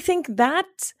 and I think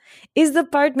that is the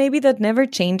part maybe that never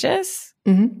changes.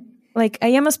 Mm-hmm. Like, I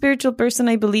am a spiritual person.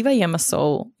 I believe I am a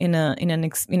soul in a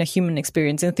human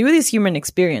experience, and through this human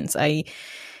experience, I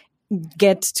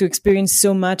get to experience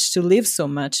so much, to live so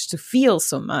much, to feel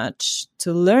so much,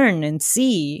 to learn and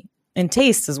see and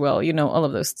taste as well. All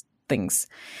of those things.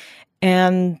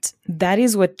 And that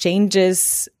is what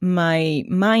changes my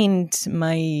mind,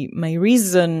 my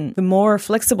reason, the more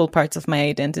flexible parts of my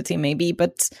identity maybe.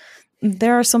 But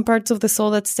there are some parts of the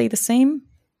soul that stay the same.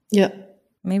 Yeah.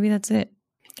 Maybe that's it.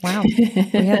 Wow. We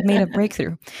have made a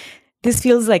breakthrough. This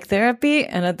feels like therapy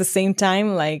and at the same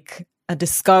time like a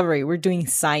discovery. We're doing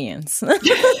science.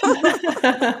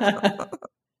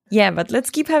 Yeah, but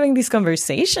let's keep having these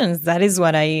conversations. That is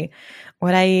what I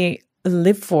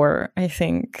live for, I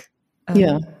think.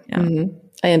 Yeah. Mm-hmm.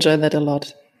 I enjoy that a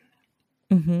lot.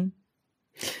 Mm-hmm.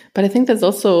 But I think that's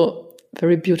also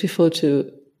very beautiful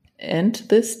to end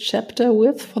this chapter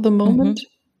with for the moment.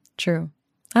 Mm-hmm. True.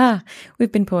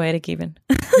 We've been poetic even.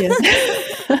 Yes.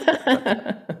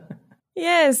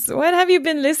 Yes. What have you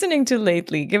been listening to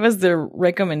lately? Give us the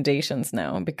recommendations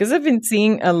now, because I've been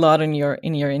seeing a lot in your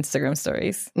Instagram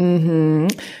stories. Mm-hmm.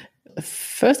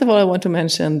 First of all, I want to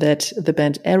mention that the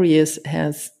band Aries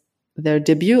has their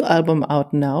debut album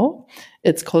out now.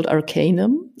 It's called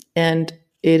Arcanum, and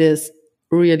it is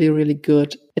really, really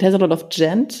good. It has a lot of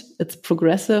djent. It's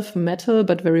progressive metal,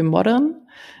 but very modern.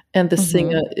 And the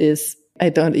singer is, I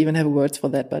don't even have words for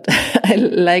that, but I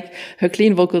like her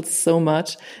clean vocals so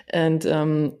much. And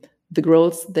the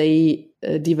growls they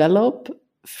develop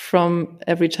from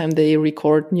every time they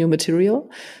record new material.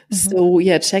 So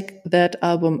yeah, check that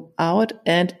album out.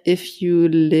 And if you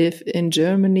live in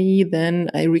Germany, then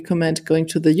I recommend going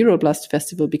to the Euroblast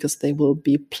Festival because they will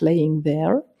be playing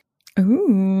there.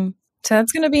 Ooh. So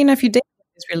that's going to be in a few days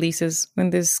releases when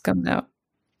this comes out.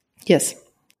 Yes.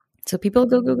 So people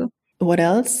go. What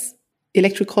else?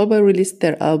 Electric Callboy released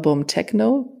their album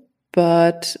Techno,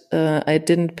 but I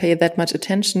didn't pay that much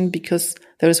attention because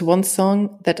there is one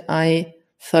song that I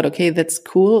thought, okay, that's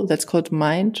cool. That's called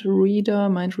Mind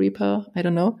Reaper. I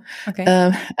don't know. Okay.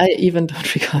 I even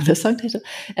don't recall the song title.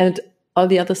 And all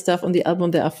the other stuff on the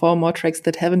album, there are 4 more tracks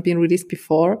that haven't been released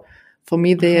before. For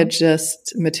me, they are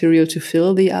just material to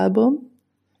fill the album.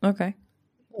 Okay.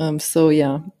 So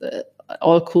yeah,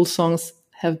 all cool songs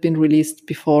have been released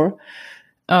before.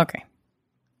 Okay.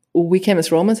 We Came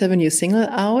as Romans have a new single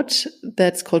out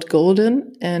that's called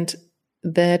Golden, and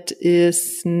that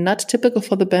is not typical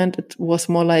for the band. It was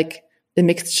more like a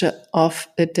mixture of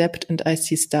Adept and I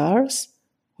See Stars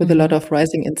with a lot of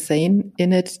Rising Insane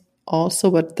in it also,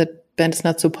 but that band is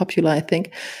not so popular, I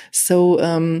think.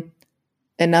 So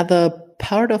another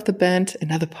part of the band,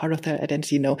 another part of their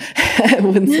identity, no, I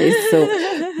wouldn't say so,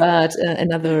 but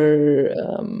another,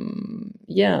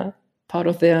 part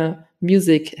of their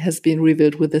music has been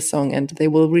revealed with this song, and they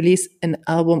will release an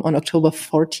album on October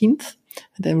 14th.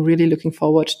 And I'm really looking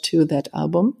forward to that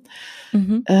album.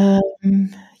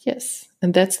 Yes,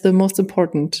 and that's the most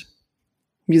important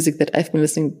music that I've been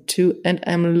listening to. And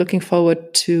I'm looking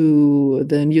forward to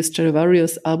the new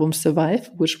Stradivarius album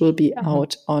Survive, which will be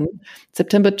out on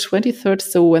September 23rd.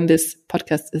 So when this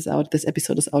podcast is out, this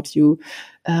episode is out, you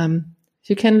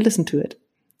can listen to it.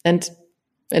 And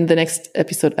in the next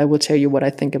episode, I will tell you what I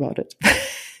think about it.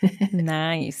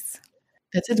 Nice.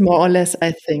 That's it, more or less,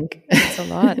 I think. That's a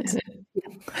lot.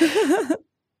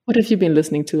 What have you been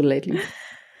listening to lately?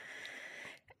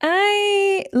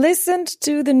 I listened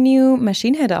to the new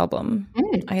Machine Head album.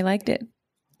 I liked it.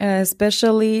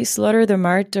 Especially Slaughter the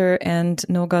Martyr and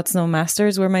No Gods, No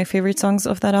Masters were my favorite songs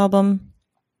of that album.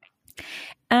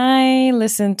 I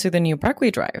listened to the new Parkway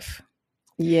Drive.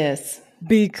 Yes.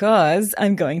 Because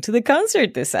I'm going to the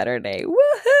concert this Saturday.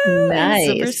 Woohoo! Nice.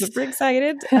 I'm super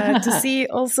excited to see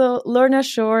also Lorna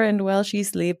Shore and While She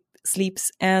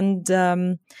Sleeps. And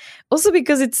also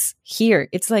because it's here.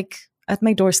 It's like at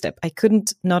my doorstep. I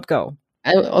couldn't not go.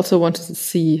 I also wanted to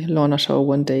see Lorna Shore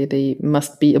one day. They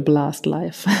must be a blast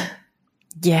live.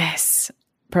 Yes,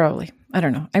 probably. I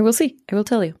don't know. I will see. I will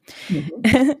tell you.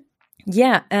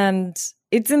 Yeah, and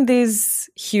it's in this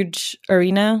huge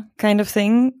arena kind of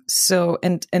thing. So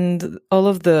and all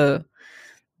of the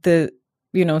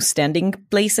standing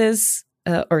places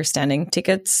or standing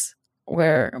tickets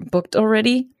were booked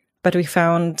already. But we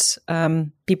found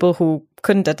people who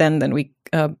couldn't attend, and we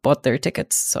bought their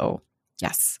tickets. So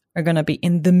yes, we're gonna be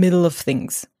in the middle of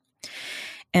things.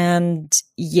 And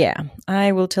yeah,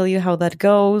 I will tell you how that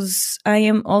goes. I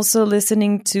am also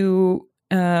listening to,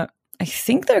 I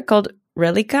think they're called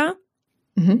Relica,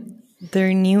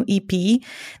 their new EP.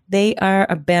 They are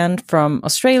a band from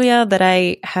Australia that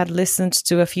I had listened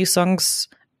to a few songs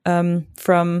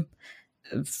from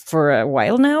for a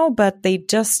while now, but they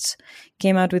just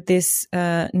came out with this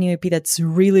new EP that's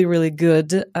really, really good.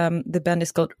 The band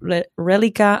is called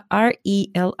Reliqa,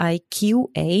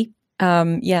 Reliqa.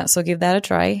 So give that a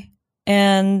try.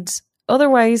 And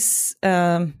otherwise,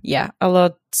 a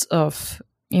lot of,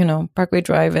 Parkway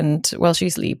Drive and While She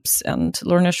Sleeps and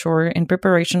Lorna Shore in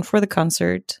preparation for the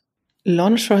concert.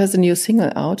 Lorna Shore has a new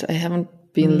single out. I haven't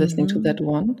been listening to that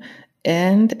one.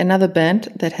 And another band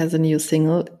that has a new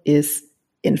single is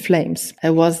In Flames. I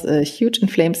was a huge In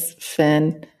Flames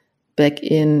fan back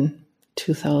in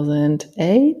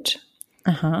 2008,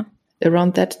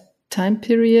 around that time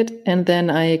period. And then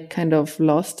I kind of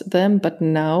lost them. But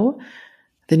now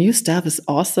the new stuff is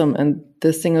awesome. And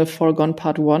the single Forgone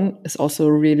Part 1 is also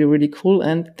really, really cool.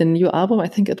 And the new album, I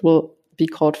think it will be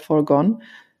called Forgone,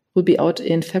 will be out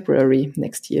in February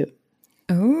next year.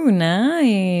 Oh,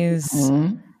 nice.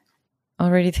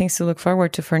 Already things to look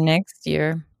forward to for next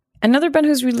year. Another band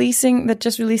that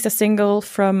just released a single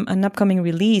from an upcoming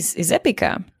release is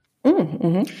Epica.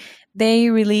 They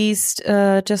released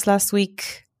just last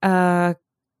week a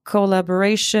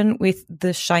collaboration with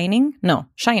Shining.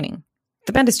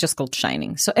 The band is just called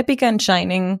Shining. So Epica and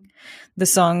Shining, the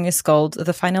song is called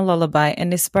The Final Lullaby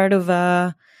and is part of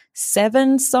a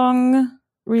 7-song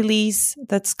release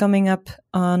that's coming up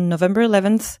on November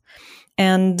 11th.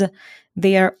 And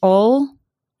they are all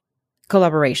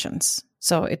collaborations.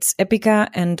 So it's Epica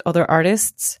and other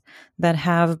artists that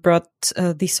have brought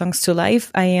these songs to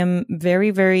life. I am very,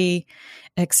 very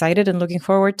excited and looking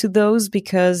forward to those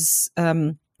because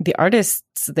the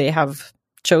artists they have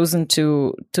chosen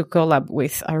to collab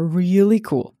with are really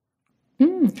cool.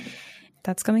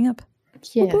 That's coming up.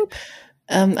 Yeah. Whoop, whoop.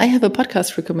 I have a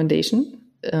podcast recommendation,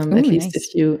 at least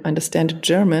if you understand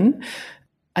German.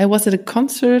 I was at a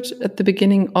concert at the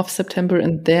beginning of September,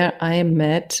 and there I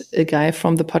met a guy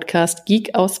from the podcast Geek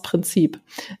aus Prinzip,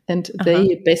 and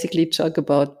they basically talk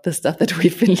about the stuff that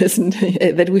we've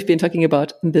been talking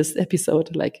about in this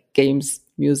episode, like games,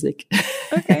 music,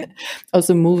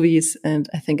 also movies, and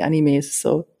I think animes.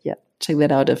 So yeah, check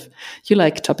that out if you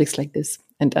like topics like this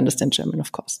and understand German,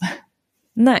 of course.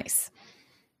 Nice.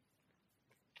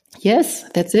 Yes,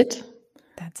 that's it.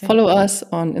 Follow us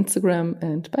on Instagram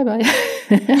and bye-bye.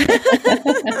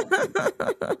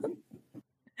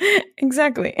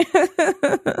 Exactly.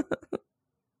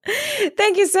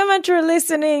 Thank you so much for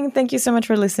listening. Thank you so much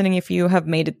for listening. If you have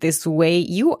made it this way,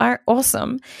 you are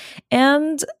awesome.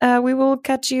 And we will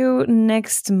catch you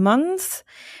next month.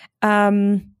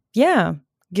 Yeah,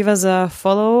 give us a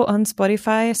follow on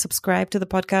Spotify, subscribe to the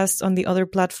podcast on the other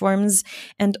platforms,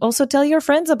 and also tell your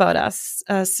friends about us.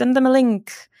 Send them a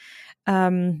link.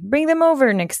 Bring them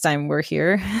over next time we're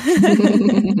here.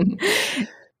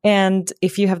 And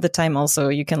if you have the time also,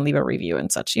 you can leave a review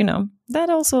and such, that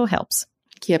also helps.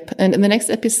 Yep. And in the next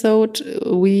episode,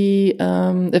 we,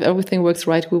 if everything works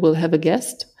right, we will have a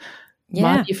guest. Yeah.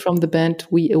 Marty from the band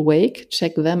We Awake.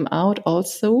 Check them out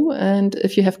also. And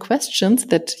if you have questions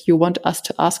that you want us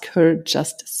to ask her,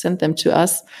 just send them to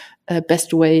us.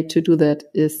 Best way to do that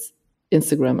is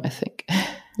Instagram, I think.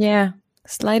 Yeah.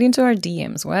 Slide into our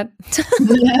DMs. What?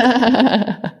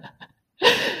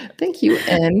 Thank you.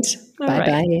 And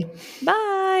bye-bye.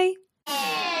 Right.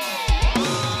 Bye.